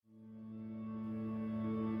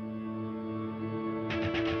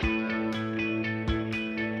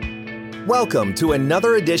Welcome to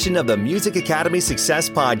another edition of the Music Academy Success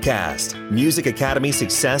Podcast. Music Academy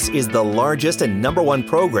Success is the largest and number one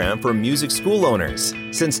program for music school owners.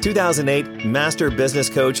 Since 2008, Master Business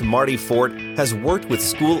Coach Marty Fort has worked with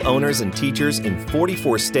school owners and teachers in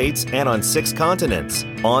 44 states and on 6 continents.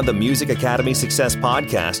 On the Music Academy Success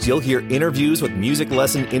Podcast, you'll hear interviews with music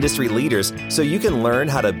lesson industry leaders so you can learn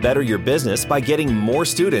how to better your business by getting more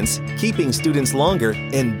students, keeping students longer,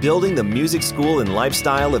 and building the music school and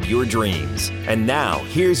lifestyle of your dreams. And now,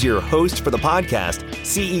 here's your host for the podcast,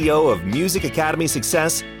 CEO of Music Academy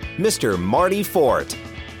Success, Mr. Marty Fort.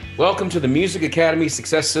 Welcome to the Music Academy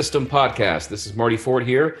Success System podcast. This is Marty Fort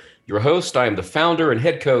here, your host. I am the founder and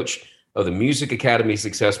head coach of the Music Academy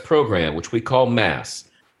Success program, which we call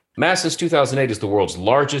MASS. MASS since 2008 is the world's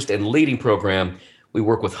largest and leading program. We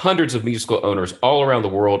work with hundreds of music school owners all around the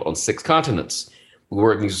world on 6 continents. We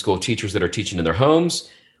work with music school teachers that are teaching in their homes.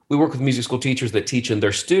 We work with music school teachers that teach in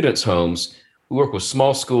their students' homes. We work with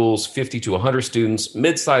small schools, 50 to 100 students,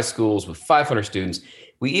 mid-sized schools with 500 students.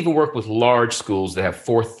 We even work with large schools that have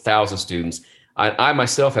 4,000 students. I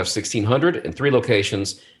myself have 1,600 in 3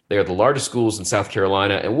 locations. They are the largest schools in South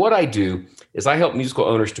Carolina. And what I do is I help musical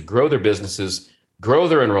owners to grow their businesses, grow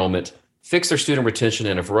their enrollment, fix their student retention,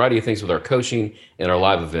 and a variety of things with our coaching and our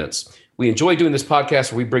live events. We enjoy doing this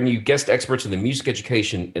podcast where we bring you guest experts in the music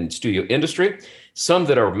education and studio industry, some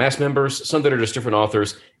that are MASS members, some that are just different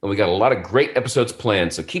authors, and we got a lot of great episodes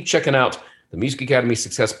planned. So keep checking out the Music Academy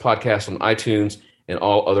Success Podcast on iTunes and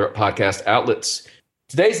all other podcast outlets.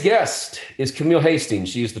 Today's guest is Camille Hastings.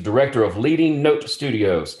 She is the director of Leading Note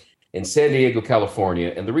Studios in San Diego,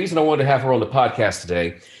 California. And the reason I wanted to have her on the podcast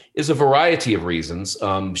today is a variety of reasons.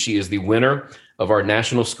 She is the winner of our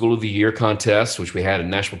National School of the Year contest, which we had in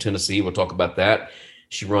Nashville, Tennessee. We'll talk about that.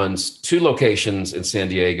 She runs 2 locations in San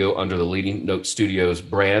Diego under the Leading Note Studios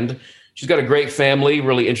brand. She's got a great family,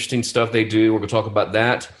 really interesting stuff they do. We're going to talk about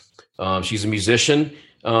that. She's a musician,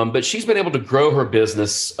 but she's been able to grow her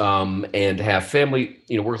business and have family,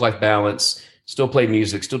 work-life balance, still play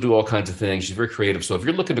music, still do all kinds of things. She's very creative. So if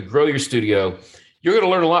you're looking to grow your studio, you're going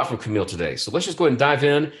to learn a lot from Camille today. So let's just go ahead and dive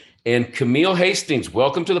in. And Camille Hastings,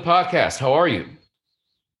 welcome to the podcast. How are you?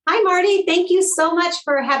 Hi, Marty. Thank you so much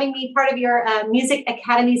for having me part of your Music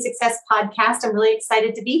Academy Success podcast. I'm really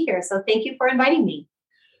excited to be here. So thank you for inviting me.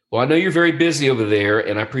 Well, I know you're very busy over there,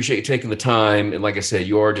 and I appreciate you taking the time. And like I said,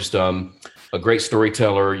 you are just a great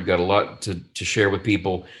storyteller. You've got a lot to share with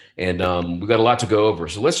people, and we've got a lot to go over.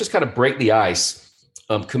 So let's just kind of break the ice.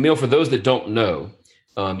 Camille, for those that don't know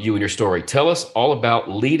you and your story, tell us all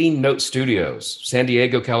about Leading Note Studios, San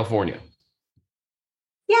Diego, California.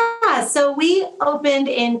 Yeah, so we opened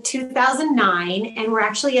in 2009, and we're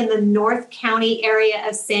actually in the North County area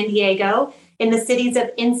of San Diego in the cities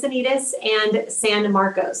of Encinitas and San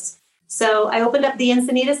Marcos. So I opened up the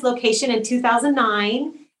Encinitas location in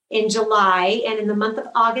 2009 in July, and in the month of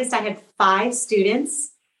August, I had 5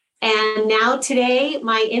 students. And now today,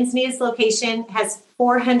 my Encinitas location has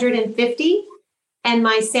 450, and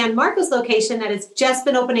my San Marcos location that has just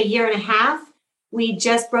been open a year and a half, we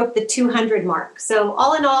just broke the 200 mark. So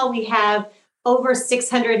all in all, we have over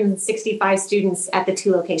 665 students at the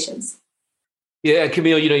 2 locations. Yeah,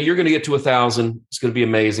 Camille, you're going to get to 1,000. It's going to be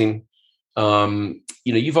amazing.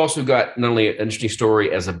 You've also got not only an interesting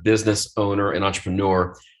story as a business owner and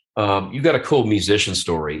entrepreneur, you've got a cool musician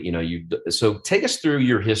story. So take us through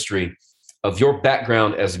your history of your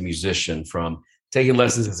background as a musician, from taking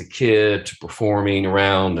lessons as a kid to performing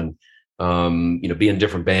around and being in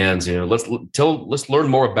different bands. Let's learn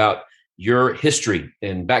more about your history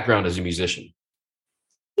and background as a musician.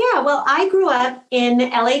 Yeah, well, I grew up in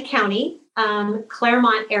LA County,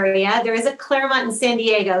 Claremont area. There is a Claremont in San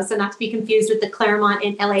Diego, so not to be confused with the Claremont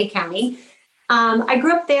in LA County. I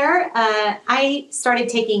grew up there. I started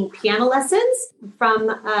taking piano lessons from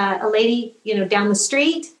a lady, down the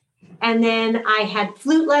street. And then I had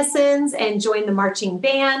flute lessons and joined the marching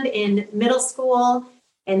band in middle school.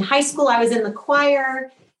 In high school, I was in the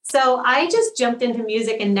choir. So I just jumped into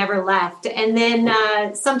music and never left. And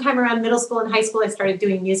then sometime around middle school and high school, I started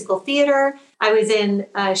doing musical theater. I was in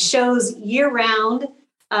shows year round,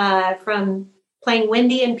 from playing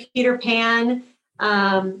Wendy and Peter Pan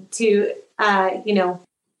to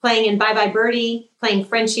playing in Bye Bye Birdie, playing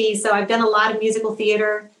Frenchie. So I've done a lot of musical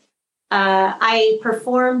theater. I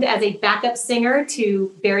performed as a backup singer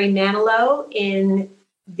to Barry Manilow in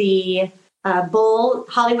the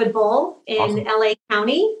Hollywood Bowl in awesome. LA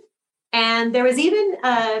County. And there was even,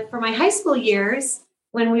 for my high school years,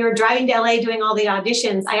 when we were driving to LA doing all the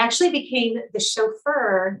auditions, I actually became the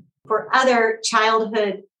chauffeur for other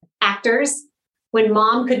childhood actors when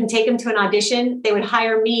mom couldn't take them to an audition, they would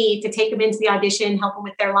hire me to take them into the audition, help them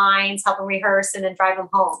with their lines, help them rehearse, and then drive them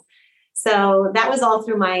home. So that was all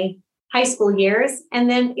through my high school years. And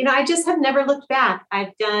then, I just have never looked back.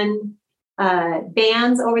 I've done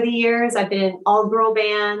bands over the years. I've been in all-girl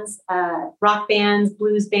bands, rock bands,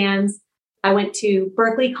 blues bands. I went to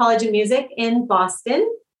Berklee College of Music in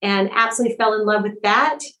Boston and absolutely fell in love with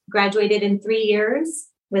that. Graduated in 3 years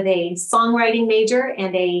with a songwriting major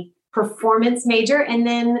and a performance major, and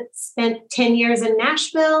then spent 10 years in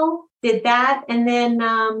Nashville, did that. And then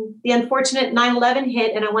the unfortunate 9/11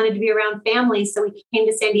 hit, and I wanted to be around family. So we came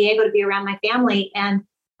to San Diego to be around my family. And,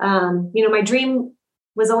 my dream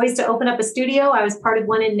was always to open up a studio. I was part of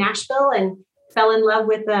one in Nashville and fell in love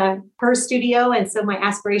with her studio. And so my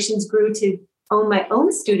aspirations grew to own my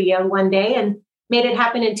own studio one day, and made it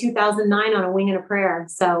happen in 2009 on a wing and a prayer.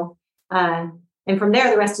 So, and from there,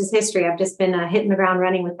 the rest is history. I've just been hitting the ground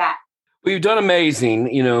running with that. Well, you've done amazing,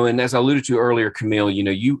 and as I alluded to earlier, Camille,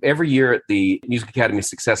 you every year at the Music Academy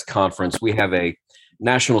Success Conference, we have a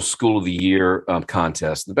National School of the Year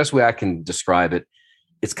contest. The best way I can describe it,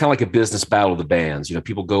 it's kind of like a business battle of the bands.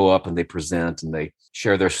 People go up and they present and they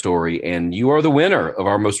share their story. And you are the winner of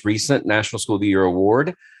our most recent National School of the Year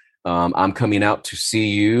award. I'm coming out to see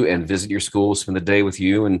you and visit your school, spend the day with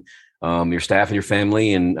you and your staff and your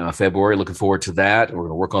family in February. Looking forward to that. We're going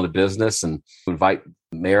to work on the business and invite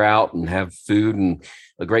the mayor out and have food and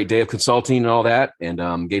a great day of consulting and all that.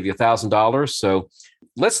 And gave you $1,000. So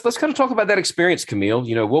let's kind of talk about that experience, Camille.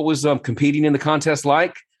 What was competing in the contest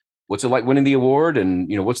like? What's it like winning the award? And,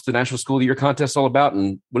 what's the National School of the Year contest all about?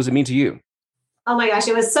 And what does it mean to you? Oh my gosh,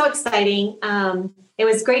 it was so exciting. It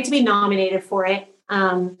was great to be nominated for it.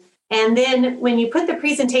 And then when you put the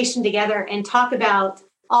presentation together and talk about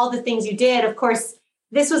all the things you did, of course,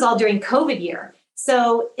 this was all during COVID year.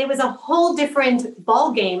 So it was a whole different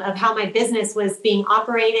ball game of how my business was being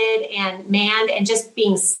operated and manned and just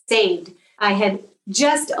being saved. I had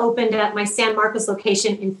just opened up my San Marcos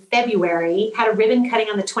location in February, had a ribbon cutting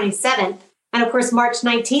on the 27th. And of course, March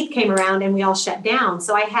 19th came around and we all shut down.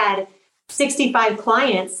 So I had 65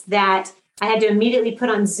 clients that I had to immediately put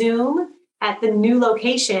on Zoom at the new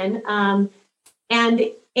location. And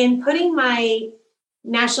in putting my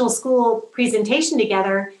national school presentation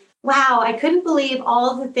together, wow, I couldn't believe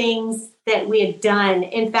all the things that we had done.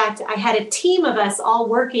 In fact, I had a team of us all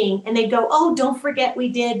working and they'd go, oh, don't forget we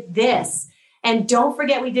did this. And don't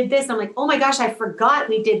forget we did this. And I'm like, oh my gosh, I forgot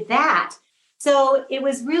we did that. So it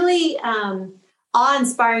was really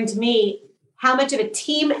awe-inspiring to me how much of a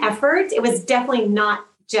team effort. It was definitely not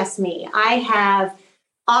just me. I have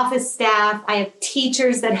office staff. I have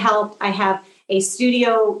teachers that helped. I have a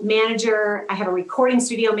studio manager. I have a recording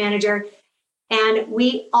studio manager. And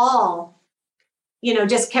we all,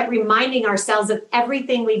 just kept reminding ourselves of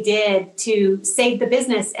everything we did to save the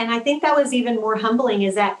business. And I think that was even more humbling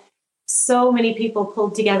is that so many people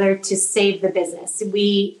pulled together to save the business.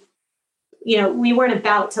 We weren't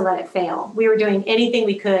about to let it fail. We were doing anything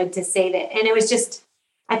we could to save it. And it was just,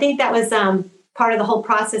 I think that was part of the whole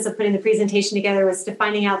process of putting the presentation together was to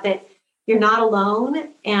finding out that you're not alone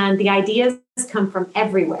and the ideas come from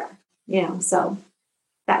everywhere, so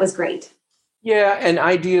that was great. Yeah. And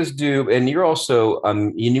ideas do. And you're also, I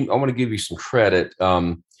want to give you some credit.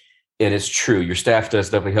 And it's true. Your staff does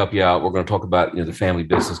definitely help you out. We're going to talk about the family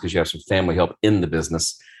business because you have some family help in the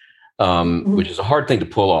business, which is a hard thing to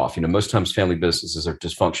pull off. Most times family businesses are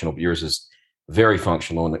dysfunctional, but yours is very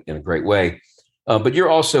functional in a great way. But you're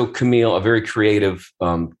also, Camille, a very creative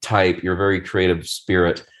type. You're a very creative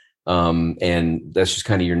spirit. And that's just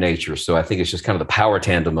kind of your nature. So I think it's just kind of the power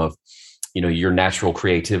tandem of, your natural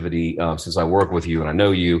creativity since I work with you and I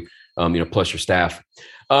know you, plus your staff.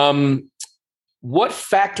 What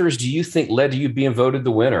factors do you think led to you being voted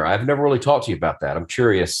the winner? I've never really talked to you about that. I'm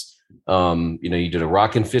curious. You did a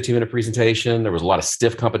rockin' 15-minute presentation. There was a lot of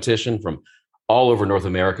stiff competition from all over North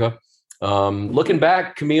America. Looking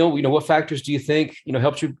back, Camille, what factors do you think,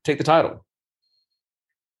 helped you take the title?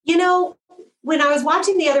 When I was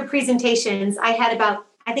watching the other presentations, I had about,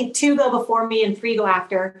 I think 2 go before me and 3 go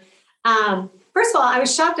after. First of all, I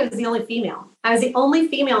was shocked I was the only female. I was the only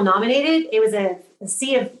female nominated. It was a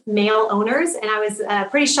sea of male owners. And I was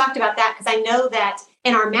pretty shocked about that because I know that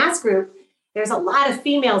in our mass group, there's a lot of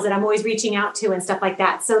females that I'm always reaching out to and stuff like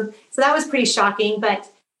that. So that was pretty shocking.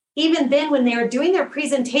 But even then, when they were doing their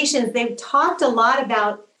presentations, they talked a lot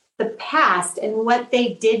about the past and what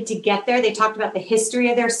they did to get there. They talked about the history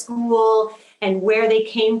of their school and where they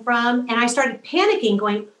came from. And I started panicking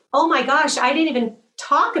going, oh my gosh, I didn't even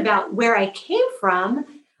talk about where I came from.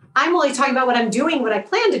 I'm only talking about what I'm doing, what I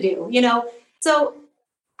plan to do, So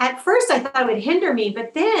at first I thought it would hinder me,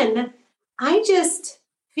 but then I just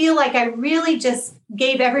feel like I really just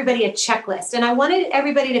gave everybody a checklist. And I wanted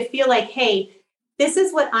everybody to feel like, hey, this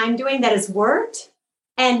is what I'm doing that has worked.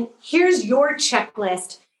 And here's your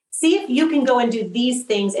checklist. See if you can go and do these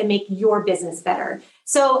things and make your business better.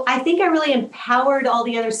 So I think I really empowered all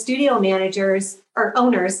the other studio managers or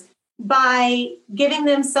owners by giving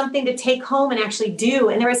them something to take home and actually do.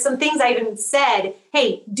 And there were some things I even said,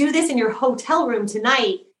 hey, do this in your hotel room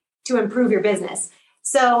tonight to improve your business.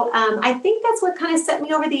 So I think that's what kind of set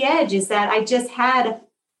me over the edge, is that I just had,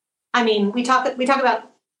 I mean, we talk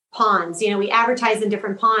about ponds, we advertise in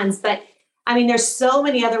different ponds, but I mean, there's so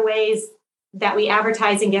many other ways that we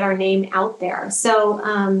advertise and get our name out there. So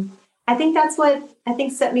I think that's what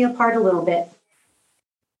set me apart a little bit.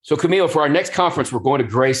 So Camille, for our next conference, we're going to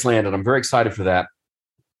Graceland, and I'm very excited for that.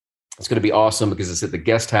 It's going to be awesome because it's at the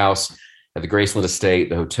guest house at the Graceland Estate.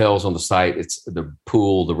 The hotel's on the site. It's the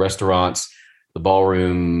pool, the restaurants, the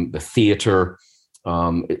ballroom, the theater.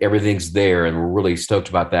 Everything's there, and we're really stoked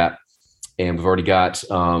about that. And we've already got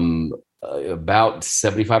about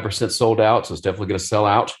 75% sold out, so it's definitely going to sell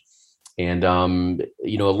out. And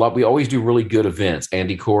we always do really good events.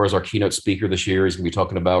 Andy Core is our keynote speaker this year. He's going to be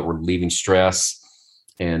talking about relieving stress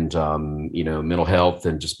and mental health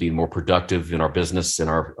and just being more productive in our business and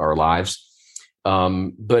our lives.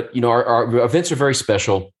 But our events are very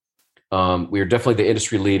special. We are definitely the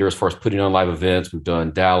industry leader as far as putting on live events. We've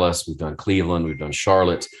done Dallas, we've done Cleveland, we've done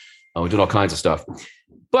Charlotte. We've done all kinds of stuff.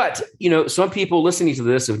 But, some people listening to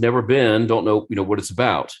this have never been, don't know, what it's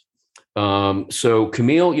about. So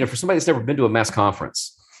Camille, for somebody that's never been to a mass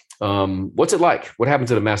conference, what's it like? What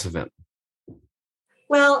happens at a mass event?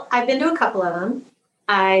 Well, I've been to a couple of them.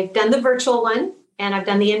 I've done the virtual one, and I've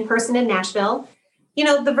done the in-person in Nashville.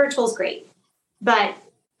 The virtual is great, but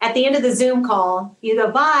at the end of the Zoom call, you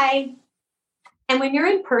go, bye. And when you're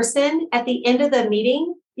in person, at the end of the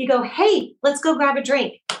meeting, you go, hey, let's go grab a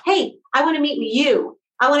drink. Hey, I want to meet with you.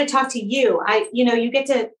 I want to talk to you. You get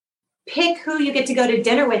to pick who you get to go to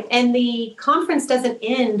dinner with, and the conference doesn't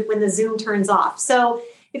end when the Zoom turns off. So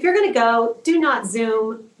if you're going to go, do not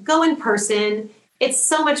Zoom, go in person. It's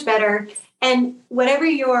so much better. And whatever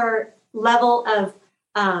your level of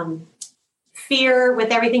fear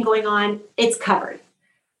with everything going on, it's covered.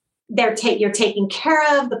 You're taken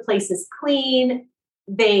care of. The place is clean.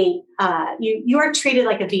 You are treated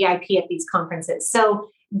like a VIP at these conferences. So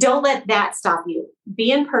don't let that stop you.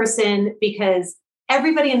 Be in person, because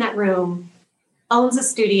everybody in that room owns a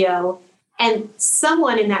studio, and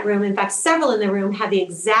someone in that room, in fact, several in the room, have the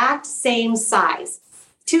exact same size.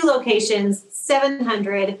 2 locations,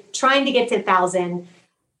 700, trying to get to 1,000.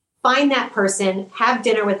 Find that person, have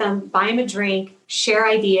dinner with them, buy them a drink, share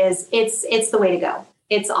ideas. It's the way to go.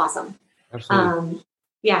 It's awesome. Absolutely.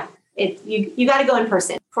 You got to go in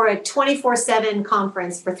person for a 24/7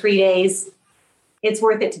 conference for 3 days. It's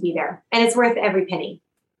worth it to be there, and it's worth every penny.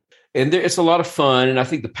 And it's a lot of fun. And I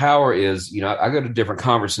think the power is, I go to different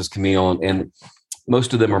conferences, Camille, and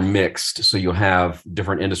most of them are mixed. So you'll have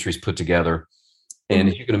different industries put together. And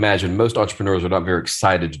as you can imagine, most entrepreneurs are not very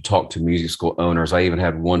excited to talk to music school owners. I even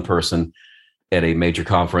had one person at a major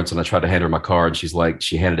conference, and I tried to hand her my card.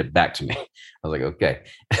 She handed it back to me. I was like, okay.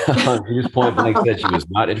 She just point blank said she was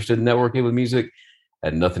not interested in networking with music,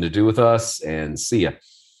 had nothing to do with us, and see ya.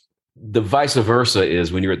 The vice versa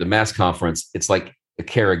is when you're at the mass conference, it's like a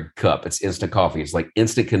Keurig cup. It's instant coffee. It's like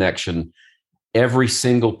instant connection. Every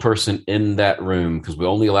single person in that room, because we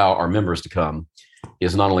only allow our members to come,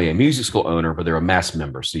 is not only a music school owner, but they're a mass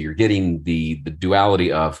member. So you're getting the duality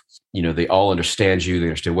of, they all understand you. They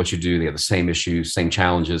understand what you do. They have the same issues, same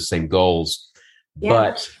challenges, same goals,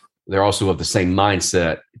 but they're also of the same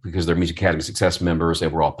mindset because they're Music Academy Success members,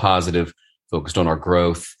 and we're all positive, focused on our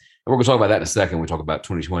growth. And we're going to talk about that in a second when we talk about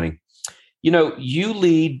 2020. You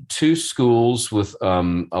lead 2 schools with a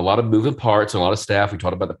lot of moving parts, and a lot of staff. We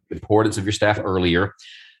talked about the importance of your staff earlier.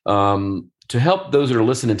 To help those that are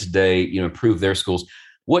listening today, improve their schools,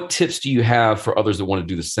 what tips do you have for others that want to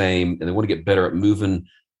do the same and they want to get better at moving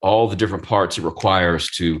all the different parts it requires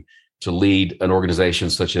to lead an organization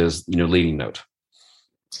such as, Leading Note?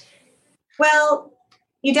 Well,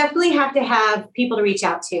 you definitely have to have people to reach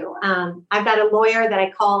out to. I've got a lawyer that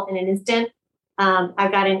I call in an instant.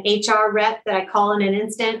 I've got an HR rep that I call in an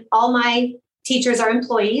instant. All my teachers are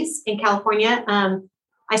employees in California.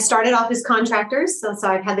 I started off as contractors. So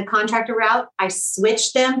I've had the contractor route. I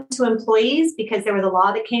switched them to employees because there was a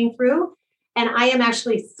law that came through. And I am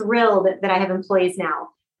actually thrilled that I have employees now.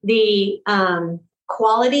 The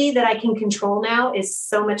quality that I can control now is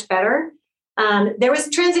so much better. There was a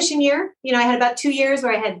transition year. I had about 2 years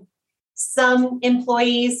where I had some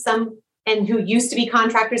employees, and who used to be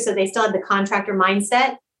contractors, so they still had the contractor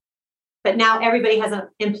mindset. but now everybody has an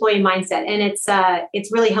employee mindset, and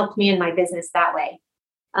it's really helped me in my business that way.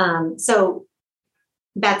 So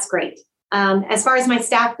that's great. As far as my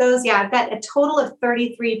staff goes, yeah, I've got a total of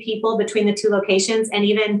 33 people between the two locations, and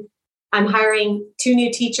even I'm hiring 2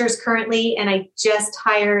 new teachers currently, and I just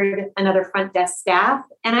hired another front desk staff.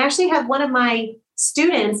 And I actually have one of my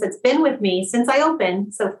students that's been with me since I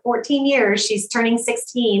opened, so 14 years, she's turning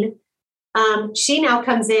 16. She now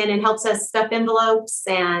comes in and helps us stuff envelopes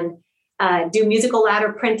and do musical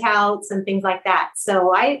ladder printouts and things like that.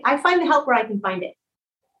 So I find the help where I can find it.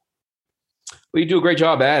 Well, you do a great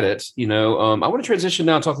job at it. I want to transition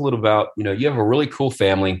now and talk a little about, you have a really cool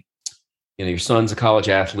family. Your son's a college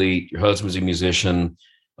athlete, your husband's a musician,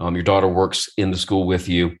 your daughter works in the school with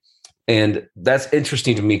you. And that's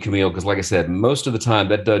interesting to me, Camille, because like I said, most of the time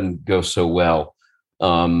that doesn't go so well.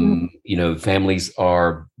 Families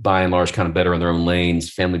are by and large kind of better in their own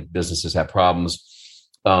lanes. Family businesses have problems.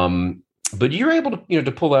 But you're able to,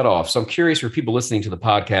 to pull that off. So I'm curious for people listening to the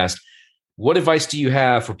podcast, what advice do you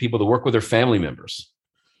have for people to work with their family members?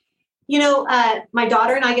 My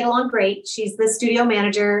daughter and I get along great. She's the studio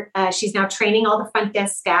manager. She's now training all the front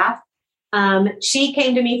desk staff. She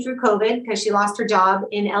came to me through COVID because she lost her job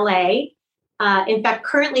in LA. In fact,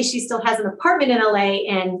 currently she still has an apartment in LA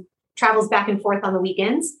and travels back and forth on the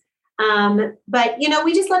weekends. But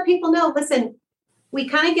we just let people know, listen, we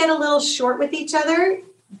kind of get a little short with each other,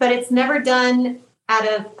 but it's never done out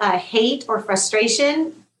of hate or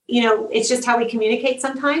frustration. It's just how we communicate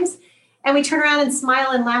sometimes. And we turn around and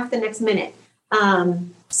smile and laugh the next minute.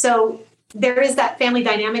 So there is that family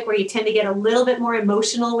dynamic where you tend to get a little bit more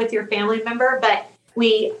emotional with your family member, but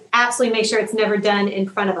we absolutely make sure it's never done in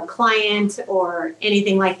front of a client or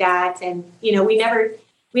anything like that. And,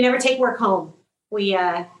 we never take work home. We'll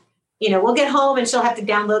get home and she'll have to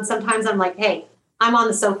download. Sometimes I'm like, hey, I'm on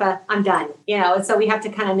the sofa, I'm done, and so we have to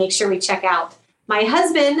kind of make sure we check out. My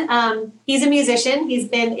husband, he's a musician. He's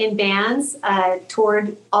been in bands,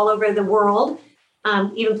 toured all over the world,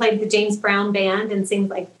 even played the James Brown band and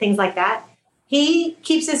things like that. He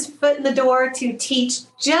keeps his foot in the door to teach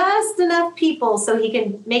just enough people so he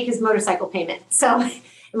can make his motorcycle payment. So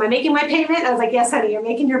am I making my payment? I was like, yes, honey, you're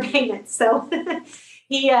making your payment. So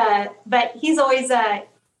but he's always,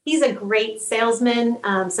 he's a great salesman.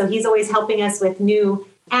 So he's always helping us with new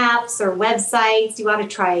apps or websites you ought to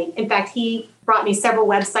try. In fact, he brought me several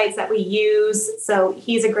websites that we use. So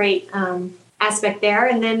he's a great aspect there.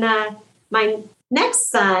 And then my next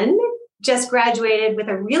son just graduated with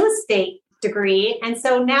a real estate degree. And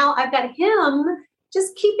so now I've got him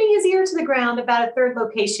just keeping his ear to the ground about a third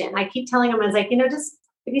location. I keep telling him, I was like, just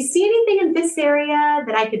if you see anything in this area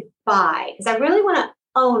that I could buy, because I really want to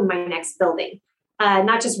own my next building,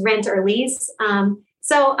 not just rent or lease.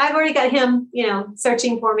 So I've already got him,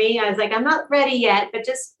 searching for me. I was like, I'm not ready yet, but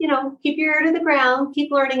just, keep your ear to the ground,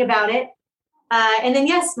 keep learning about it. And then,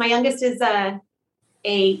 yes, my youngest is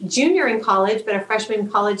a junior in college, but a freshman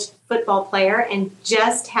college football player, and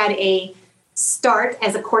just had a start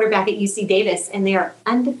as a quarterback at UC Davis, and they are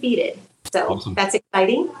undefeated. So awesome. That's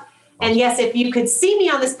exciting. Awesome. And yes, if you could see me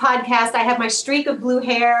on this podcast, I have my streak of blue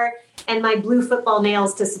hair and my blue football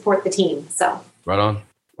nails to support the team. So right on.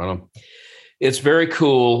 It's very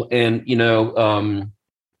cool. And,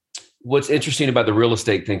 what's interesting about the real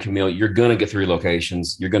estate thing, Camille, you're going to get 3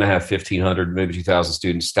 locations. You're going to have 1,500, maybe 2,000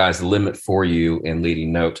 students. Sky's the limit for you in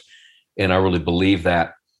Leading Note. And I really believe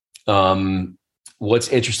that. What's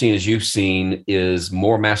interesting, as you've seen, is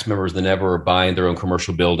more Mass members than ever are buying their own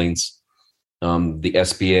commercial buildings. The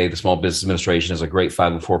SBA, the Small Business Administration, has a great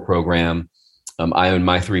 504 program. I own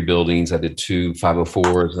my 3 buildings. I did 2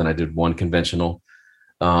 504s, and I did 1 conventional.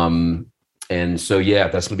 And so, yeah,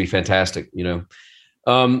 that's going to be fantastic.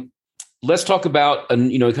 Let's talk about,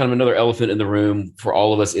 kind of another elephant in the room for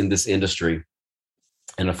all of us in this industry.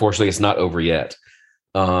 And unfortunately, it's not over yet.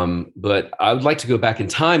 But I would like to go back in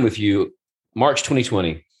time with you, March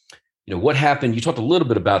 2020. What happened? You talked a little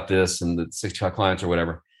bit about this and the 65 clients or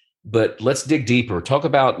whatever, but let's dig deeper. Talk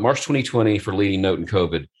about March 2020 for Leading Note and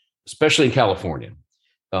COVID, especially in California.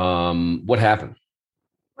 What happened?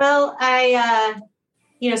 Well, I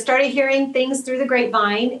started hearing things through the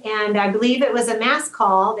grapevine, and I believe it was a mass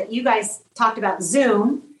call that you guys talked about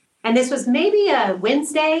Zoom. And this was maybe a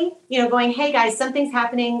Wednesday, going, hey guys, something's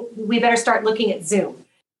happening. We better start looking at Zoom.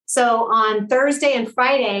 So on Thursday and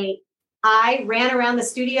Friday, I ran around the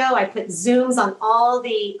studio. I put Zooms on all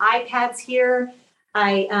the iPads here.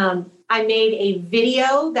 I made a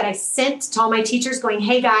video that I sent to all my teachers going,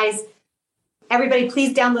 hey guys, everybody,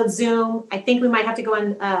 please download Zoom. I think we might have to go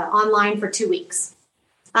online for 2 weeks.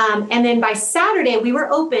 And then by Saturday, we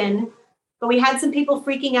were open, but we had some people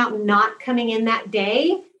freaking out, not coming in that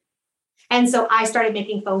day. And so I started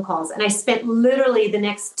making phone calls, and I spent literally the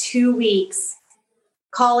next 2 weeks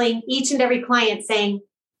calling each and every client saying,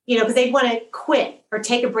 because they'd want to quit or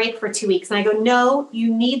take a break for 2 weeks. And I go, no,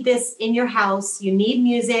 you need this in your house. You need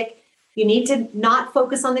music. You need to not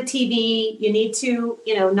focus on the TV. You need to,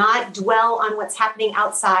 not dwell on what's happening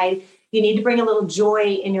outside. You need to bring a little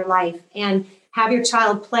joy in your life and have your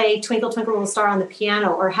child play Twinkle, Twinkle, Little Star on the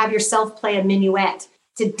piano, or have yourself play a minuet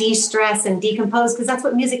to de-stress and decompose, because that's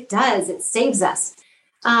what music does. It saves us.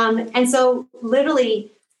 And so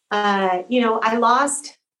literally, I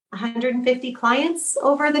lost 150 clients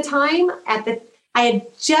over the time. I had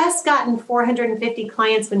just gotten 450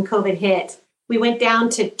 clients when COVID hit. We went down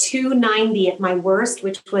to 290 at my worst,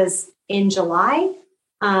 which was in July.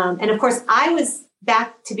 And of course, I was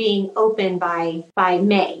back to being open by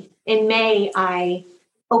May. In May, I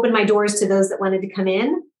opened my doors to those that wanted to come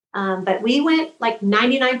in. But we went like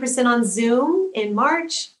 99% on Zoom in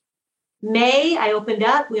March. May, I opened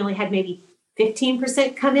up. We only had maybe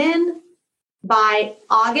 15% come in. By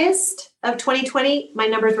August of 2020, my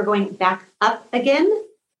numbers were going back up again.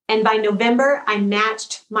 And by November, I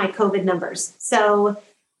matched my COVID numbers. So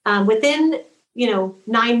within,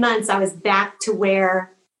 9 months, I was back to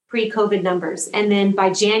where pre-COVID numbers. And then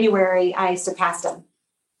by January, I surpassed them.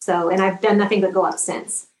 And I've done nothing but go up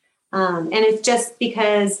since. And it's just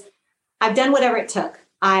because I've done whatever it took.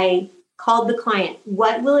 I called the client.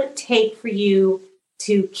 What will it take for you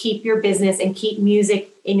to keep your business and keep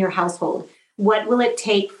music in your household? What will it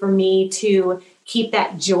take for me to keep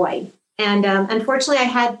that joy? And unfortunately, I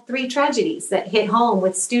had 3 tragedies that hit home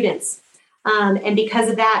with students. And because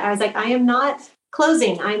of that, I was like, I am not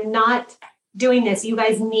closing. I'm not doing this. You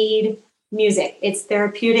guys need music. It's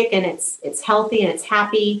therapeutic, and it's healthy, and it's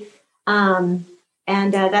happy. And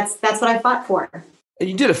that's what I fought for. And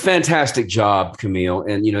you did a fantastic job, Camille.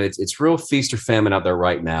 And, it's real feast or famine out there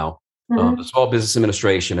right now. Mm-hmm. The Small Business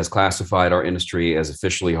Administration has classified our industry as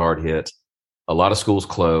officially hard hit. A lot of schools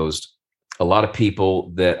closed. A lot of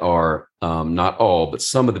people that are, not all, but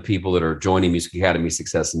some of the people that are joining Music Academy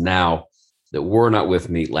Success now that were not with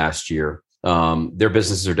me last year, their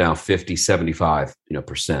businesses are down 50,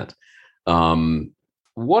 75%.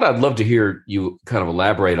 What I'd love to hear you kind of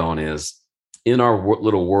elaborate on is, in our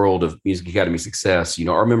little world of Music Academy Success,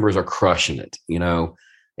 our members are crushing it,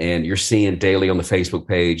 and you're seeing daily on the Facebook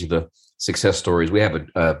page, the success stories. We have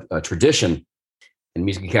a tradition in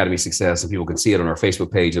Music Academy Success, and people can see it on our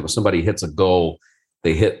Facebook page, that when somebody hits a goal,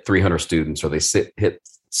 they hit 300 students, or they hit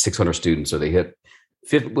 600 students, or they hit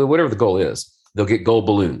 50, whatever the goal is, they'll get gold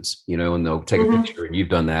balloons, and they'll take a picture, and you've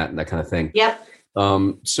done that and that kind of thing. Yep.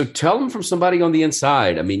 So tell them from somebody on the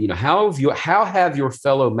inside. I mean, how have your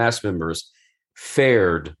fellow MAS members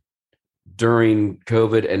fared during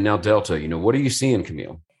COVID and now Delta? What are you seeing,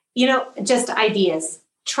 Camille? Just ideas.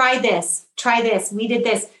 Try this. We did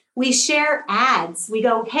this. We share ads. We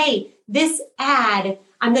go, hey, this ad,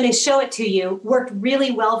 I'm going to show it to you, worked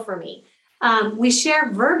really well for me. We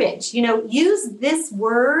share verbiage, use this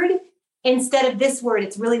word instead of this word.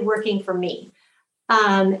 It's really working for me.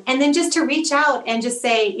 And then just to reach out and just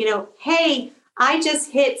say, hey, I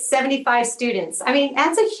just hit 75 students. I mean,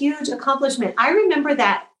 that's a huge accomplishment. I remember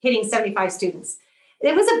that, hitting 75 students.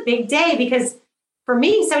 It was a big day because for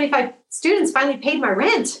me, 75 students finally paid my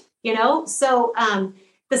rent, So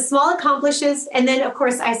the small accomplishes. And then, of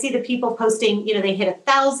course, I see the people posting, they hit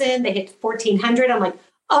 1,000, they hit 1,400. I'm like,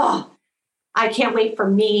 oh, I can't wait for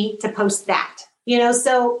me to post that,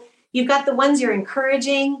 So you've got the ones you're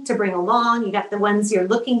encouraging to bring along. You got the ones you're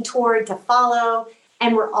looking toward to follow.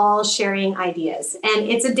 And we're all sharing ideas. And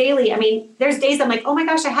it's a daily, there's days I'm like, oh my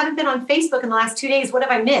gosh, I haven't been on Facebook in the last 2 days. What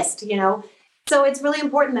have I missed? So it's really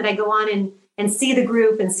important that I go on and see the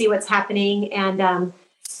group and see what's happening. And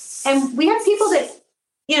we have people that,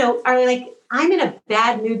 are like, I'm in a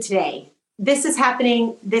bad mood today. This is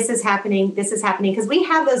happening. This is happening. This is happening. Because we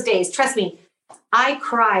have those days. Trust me, I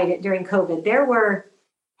cried during COVID. There were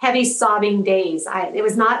heavy sobbing days. It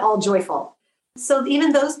was not all joyful. So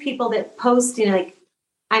even those people that post,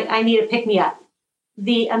 I need to pick me up.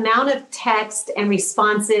 The amount of text and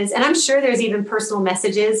responses, and I'm sure there's even personal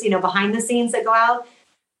messages, behind the scenes that go out.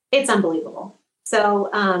 It's unbelievable. So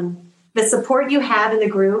the support you have in the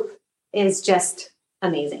group is just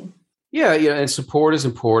amazing. Yeah, and support is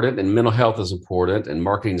important, and mental health is important, and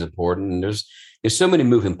marketing is important. And there's so many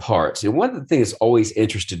moving parts. And one of the things that's always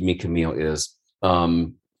interested me, Camille, is,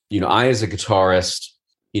 I, as a guitarist,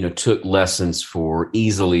 took lessons for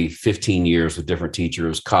easily 15 years with different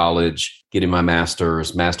teachers, college, getting my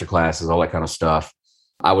master's, master classes, all that kind of stuff.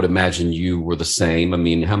 I would imagine you were the same.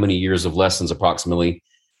 How many years of lessons approximately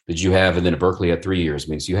did you have? And then at Berklee had 3 years.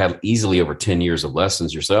 So you had easily over 10 years of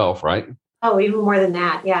lessons yourself, right? Oh, even more than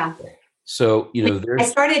that. Yeah. So, I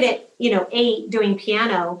started at, 8 doing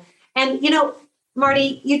piano. And,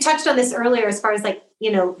 Marty, you touched on this earlier as far as like,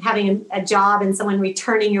 having a job and someone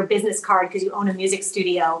returning your business card because you own a music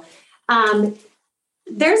studio.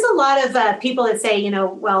 There's a lot of people that say,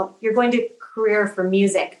 well, you're going to career for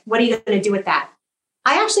music. What are you going to do with that?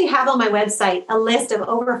 I actually have on my website a list of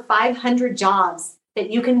over 500 jobs that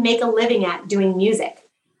you can make a living at doing music.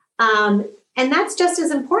 And that's just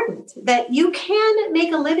as important, that you can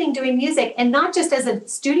make a living doing music, and not just as a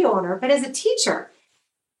studio owner, but as a teacher.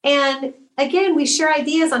 And again, we share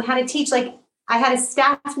ideas on how to teach. Like I had a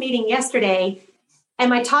staff meeting yesterday, and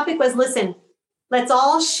my topic was, listen, let's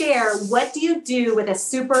all share, what do you do with a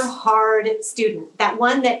super hard student? That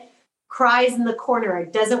one that cries in the corner,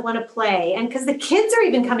 doesn't want to play. And because the kids are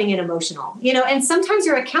even coming in emotional, and sometimes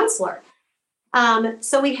you're a counselor.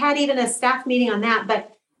 So we had even a staff meeting on that,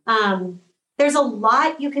 but there's a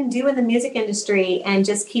lot you can do in the music industry and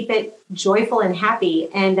just keep it joyful and happy,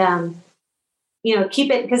 and,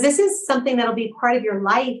 keep it, because this is something that'll be part of your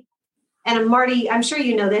life. And Marty, I'm sure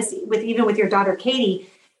you know this with your daughter, Katie,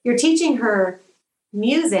 you're teaching her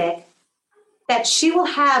music that she will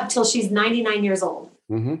have till she's 99 years old.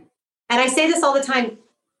 Mm-hmm. And I say this all the time.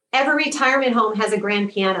 Every retirement home has a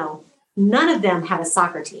grand piano. None of them have a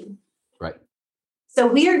soccer team. Right. So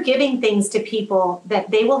we are giving things to people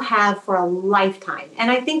that they will have for a lifetime.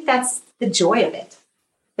 And I think that's the joy of it,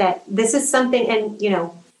 that this is something, and,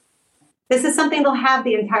 this is something they'll have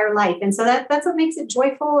the entire life. And so that's what makes it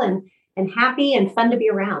joyful and happy and fun to be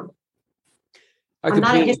around. I'm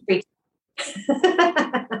not a history.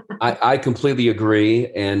 I completely agree.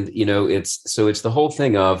 And, it's the whole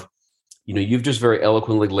thing of, you've just very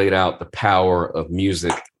eloquently laid out the power of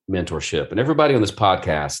music mentorship. And everybody on this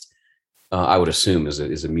podcast, I would assume, is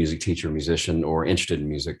a music teacher, musician, or interested in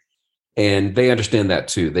music. And they understand that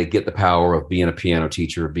too. They get the power of being a piano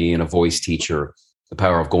teacher, being a voice teacher, the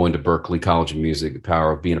power of going to Berklee College of Music, the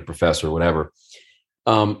power of being a professor, whatever.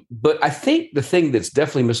 But I think the thing that's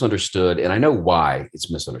definitely misunderstood, and I know why it's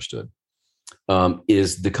misunderstood,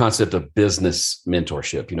 is the concept of business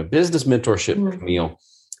mentorship. Business mentorship, Camille,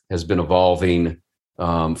 has been evolving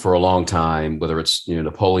for a long time, whether it's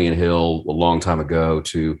Napoleon Hill a long time ago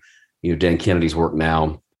to Dan Kennedy's work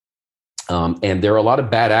now. And there are a lot of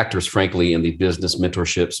bad actors, frankly, in the business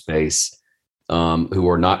mentorship space who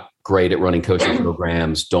are not great at running coaching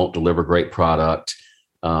programs, don't deliver great product,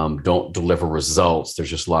 don't deliver results. There's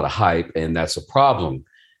just a lot of hype, and that's a problem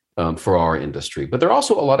for our industry. But there are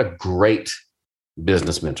also a lot of great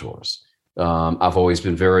business mentors. I've always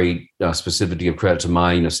been very specific to give credit to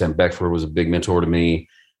mine. Sam Beckford was a big mentor to me.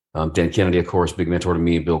 Dan Kennedy, of course, big mentor to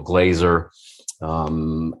me. Bill Glazer.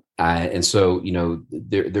 And so,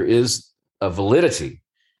 there is a validity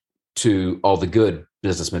to all the good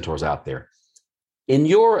business mentors out there. In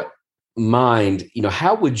your mind,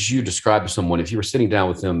 how would you describe to someone, if you were sitting down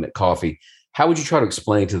with them at coffee, how would you try to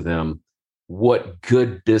explain to them what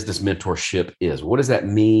good business mentorship is? What does that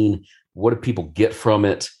mean? What do people get from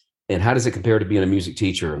it? And how does it compare to being a music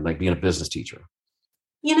teacher and like being a business teacher?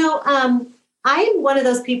 I'm one of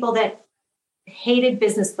those people that hated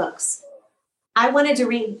business books. I wanted to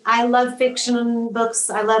read, I love fiction books.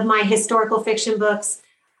 I love my historical fiction books.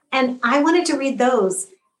 And I wanted to read those.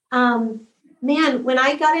 When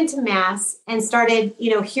I got into Mass and started,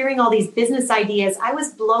 hearing all these business ideas, I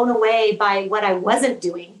was blown away by what I wasn't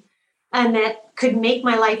doing, and that could make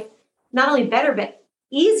my life not only better, but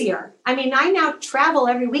easier. I mean, I now travel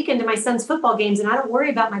every weekend to my son's football games, and I don't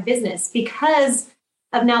worry about my business because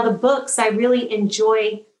of now the books I really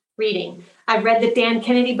enjoy reading. I've read the Dan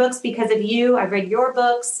Kennedy books because of you. I've read your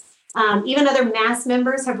books. Even other Mass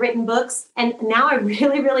members have written books, and now I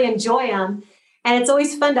really, really enjoy them. And it's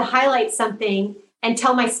always fun to highlight something and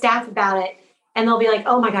tell my staff about it. And they'll be like,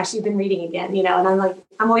 oh my gosh, you've been reading again, and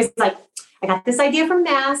I'm always like, I got this idea from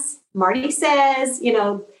Mass. Marty says,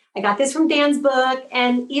 I got this from Dan's book.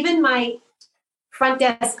 And even my front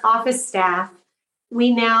desk office staff,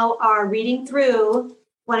 we now are reading through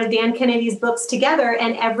one of Dan Kennedy's books together.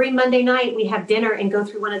 And every Monday night we have dinner and go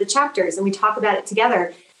through one of the chapters and we talk about it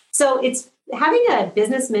together. So it's having a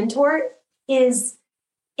business mentor is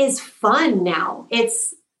fun now.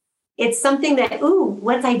 It's something that,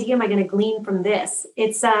 what idea am I going to glean from this?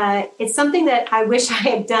 It's something that I wish I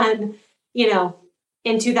had done,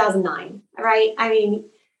 in 2009, right? I mean,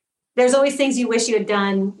 there's always things you wish you had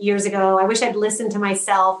done years ago. I wish I'd listened to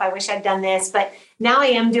myself. I wish I'd done this, but now I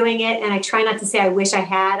am doing it. And I try not to say I wish I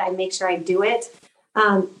had. I make sure I do it.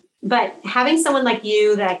 But having someone like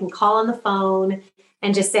you that I can call on the phone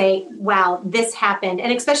and just say, wow, this happened.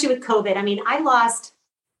 And especially with COVID, I mean, I lost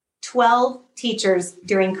 12 teachers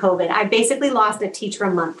during COVID. I basically lost a teacher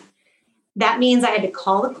a month. That means I had to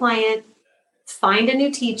call the client, find a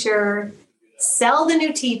new teacher, sell the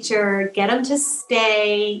new teacher, get them to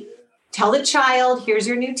stay, tell the child, here's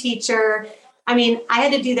your new teacher. I mean, I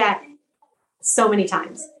had to do that so many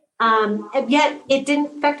times. And yet it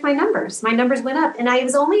didn't affect my numbers. My numbers went up. And I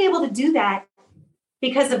was only able to do that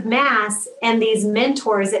because of Mass and these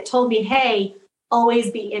mentors that told me, hey,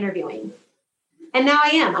 always be interviewing. And now I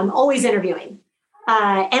am. I'm always interviewing.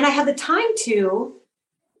 And I have the time to,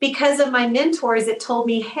 because of my mentors that told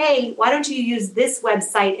me, hey, why don't you use this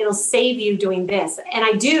website? It'll save you doing this. And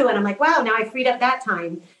I do. And I'm like, wow, now I freed up that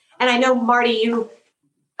time. And I know, Marty,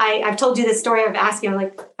 I've told you this story. I've asked you, I'm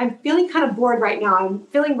like, I'm feeling kind of bored right now. I'm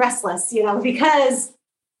feeling restless, because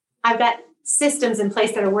I've got systems in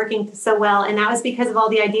place that are working so well. And that was because of all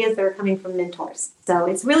the ideas that are coming from mentors. So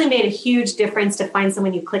it's really made a huge difference to find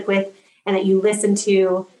someone you click with and that you listen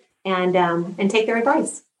to and take their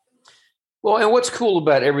advice. Well, and what's cool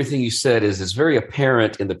about everything you said is it's very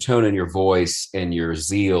apparent in the tone in your voice and your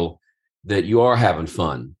zeal that you are having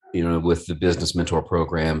fun, with the business mentor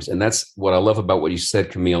programs. And that's what I love about what you said,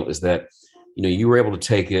 Camille, is that, you were able to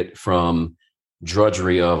take it from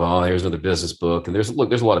drudgery of, here's another business book. And there's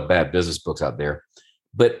a lot of bad business books out there.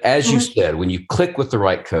 But as you said, when you click with the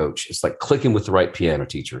right coach, it's like clicking with the right piano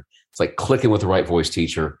teacher. It's like clicking with the right voice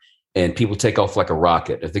teacher, and people take off like a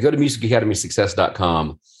rocket. If they go to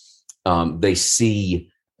musicacademysuccess.com, they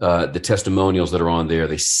see the testimonials that are on there.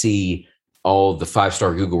 They see all the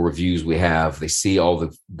 5-star Google reviews we have. They see all the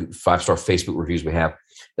 5-star Facebook reviews we have.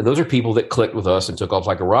 And those are people that clicked with us and took off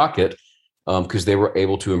like a rocket because they were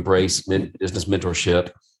able to embrace business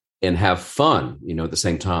mentorship and have fun, at the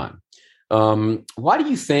same time. Why do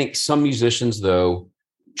you think some musicians, though,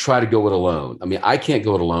 try to go it alone? I mean, I can't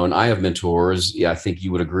go it alone. I have mentors. Yeah, I think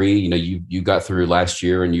you would agree. You got through last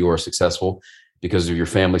year and you are successful because of your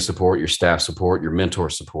family support, your staff support, your mentor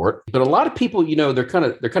support. But a lot of people, they're kind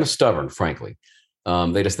of stubborn, frankly.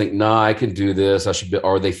 They just think, nah, I can do this. I should be,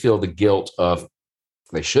 or they feel the guilt of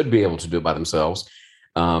they should be able to do it by themselves.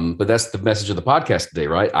 But that's the message of the podcast today,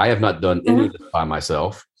 right? I have not done any of this by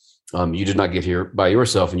myself. You did not get here by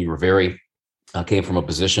yourself, and you were came from a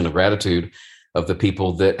position of gratitude of the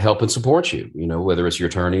people that help and support you, whether it's your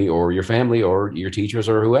attorney or your family or your teachers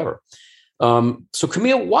or whoever. So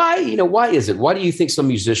Camille, why is it? Why do you think some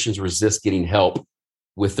musicians resist getting help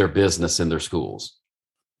with their business in their schools?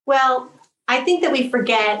 Well, I think that we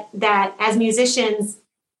forget that as musicians,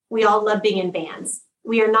 we all love being in bands.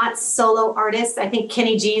 We are not solo artists. I think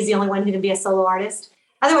Kenny G is the only one who can be a solo artist.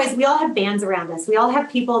 Otherwise, we all have bands around us. We all have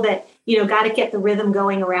people that, got to get the rhythm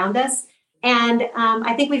going around us. And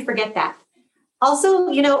I think we forget that. Also,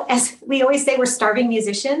 as we always say, we're starving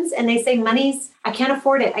musicians, and they say I can't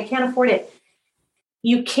afford it. I can't afford it.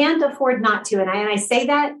 You can't afford not to. And I say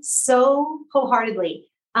that so wholeheartedly,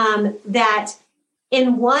 that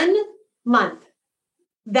in 1 month,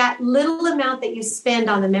 that little amount that you spend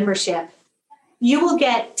on the membership, you will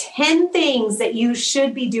get 10 things that you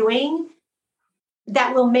should be doing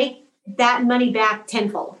that will make that money back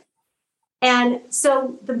tenfold. And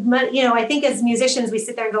so I think as musicians, we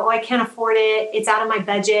sit there and go, I can't afford it. It's out of my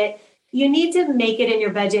budget. You need to make it in your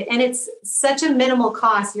budget. And it's such a minimal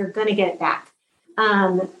cost. You're going to get it back.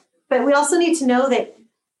 But we also need to know that,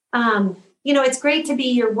 it's great to be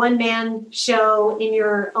your one-man show in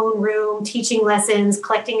your own room, teaching lessons,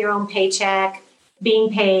 collecting your own paycheck, being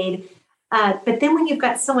paid. But then when you've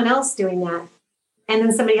got someone else doing that, and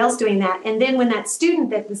then somebody else doing that, and then when that student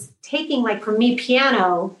that was taking, like for me,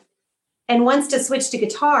 piano, and wants to switch to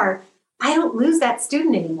guitar, I don't lose that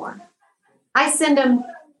student anymore. I send them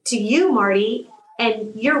to you, Marty,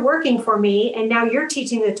 and you're working for me, and now you're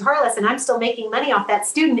teaching the guitar lesson. I'm still making money off that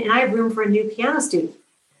student, and I have room for a new piano student.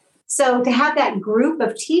 So to have that group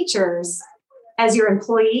of teachers as your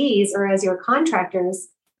employees or as your contractors,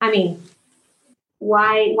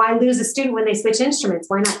 why lose a student when they switch instruments?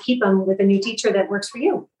 Why not keep them with a new teacher that works for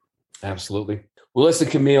you? Absolutely. Well, listen,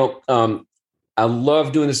 Camille, I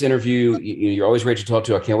love doing this interview. You're always great to talk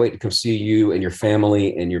to. I can't wait to come see you and your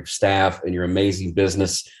family and your staff and your amazing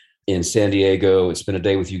business in San Diego and spend a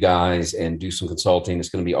day with you guys and do some consulting. It's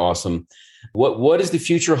going to be awesome. What does the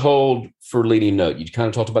future hold for Leading Note? You kind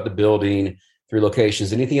of talked about the building, 3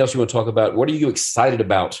 locations. Anything else you want to talk about? What are you excited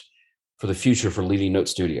about for the future for Leading Note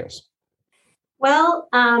Studios? Well,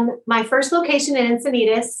 my first location in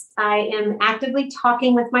Encinitas, I am actively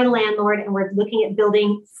talking with my landlord, and we're looking at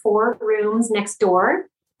building 4 rooms next door.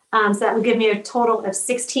 So that would give me a total of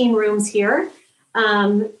 16 rooms here.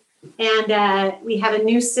 And we have a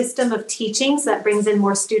new system of teaching, so that brings in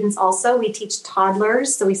more students also. We teach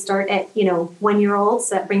toddlers, so we start at 1-year-olds,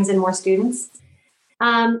 so that brings in more students.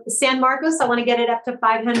 San Marcos, I want to get it up to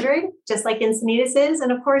 500, just like Encinitas is.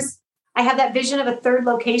 And of course, I have that vision of a third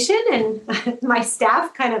location, and my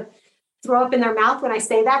staff kind of throw up in their mouth when I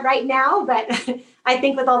say that right now. But I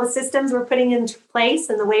think with all the systems we're putting into place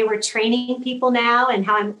and the way we're training people now and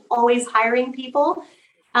how I'm always hiring people,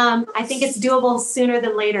 I think it's doable sooner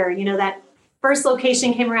than later. That first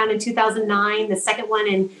location came around in 2009, the second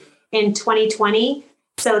one in 2020.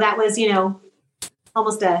 So that was,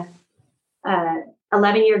 almost a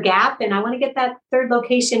 11-year gap. And I want to get that third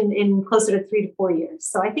location in closer to 3 to 4 years.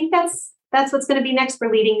 So I think that's what's going to be next for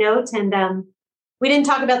Leading Note. And we didn't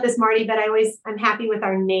talk about this, Marty, but I'm happy with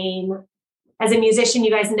our name. As a musician,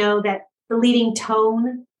 you guys know that the leading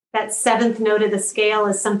tone, that seventh note of the scale,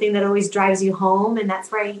 is something that always drives you home. And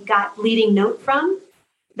that's where I got Leading Note from,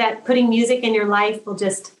 that putting music in your life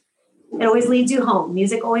it always leads you home.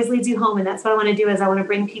 Music always leads you home. And that's what I want to do, is I want to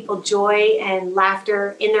bring people joy and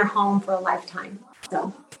laughter in their home for a lifetime.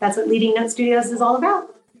 So that's what Leading Note Studios is all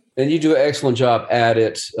about. And you do an excellent job at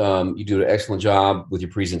it. You do an excellent job with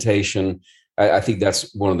your presentation. I think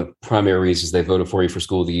that's one of the primary reasons they voted for you for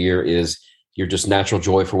School of the Year, is you're just natural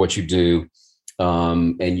joy for what you do.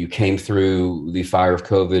 And you came through the fire of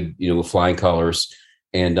COVID, with flying colors.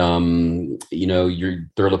 And, your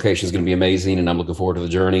third location is going to be amazing. And I'm looking forward to the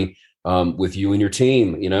journey with you and your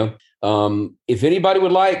team. If anybody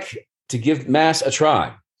would like to give Mass a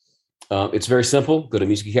try, it's very simple. Go to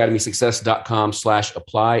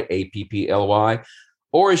musicacademysuccess.com/apply, APPLY.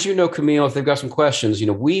 Or, as you know, Camille, if they've got some questions,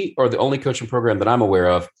 we are the only coaching program that I'm aware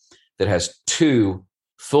of that has 2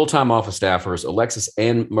 full-time office staffers. Alexis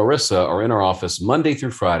and Marissa are in our office Monday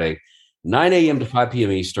through Friday, 9 a.m. to 5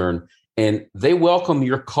 p.m. Eastern. And they welcome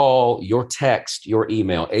your call, your text, your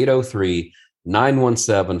email,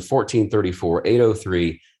 803-917-1434,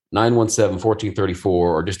 803-917-1434,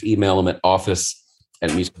 or just email them at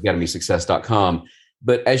office@musicacademysuccess.com.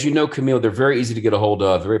 But as you know, Camille, they're very easy to get a hold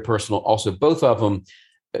of, very personal. Also, both of them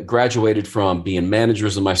graduated from being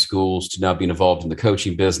managers in my schools to now being involved in the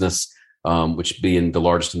coaching business, which, being the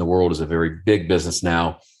largest in the world, is a very big business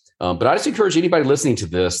now. But I just encourage anybody listening to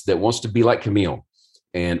this that wants to be like Camille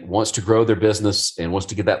and wants to grow their business and wants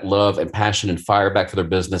to get that love and passion and fire back for their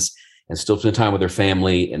business and still spend time with their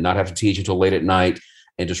family and not have to teach until late at night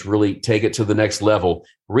and just really take it to the next level,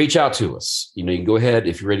 reach out to us. You can go ahead,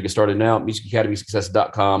 if you're ready to get started now,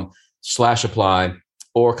 musicacademysuccess.com/apply,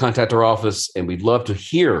 or contact our office. And we'd love to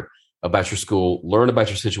hear about your school, learn about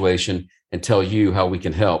your situation, and tell you how we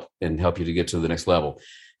can help you to get to the next level.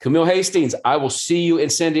 Camille Hastings, I will see you in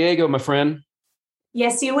San Diego, my friend.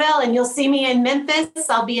 Yes, you will. And you'll see me in Memphis.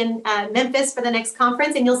 I'll be in Memphis for the next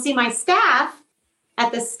conference, and you'll see my staff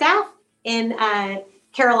at the staff in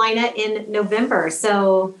Carolina in November.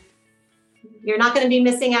 So you're not going to be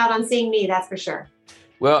missing out on seeing me, that's for sure.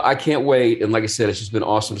 Well, I can't wait. And like I said, it's just been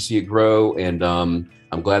awesome to see it grow. And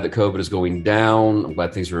I'm glad that COVID is going down. I'm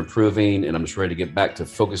glad things are improving. And I'm just ready to get back to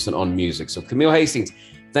focusing on music. So Camille Hastings,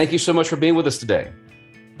 thank you so much for being with us today.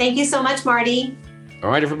 Thank you so much, Marty. All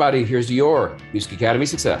right, everybody, here's your Music Academy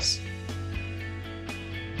success.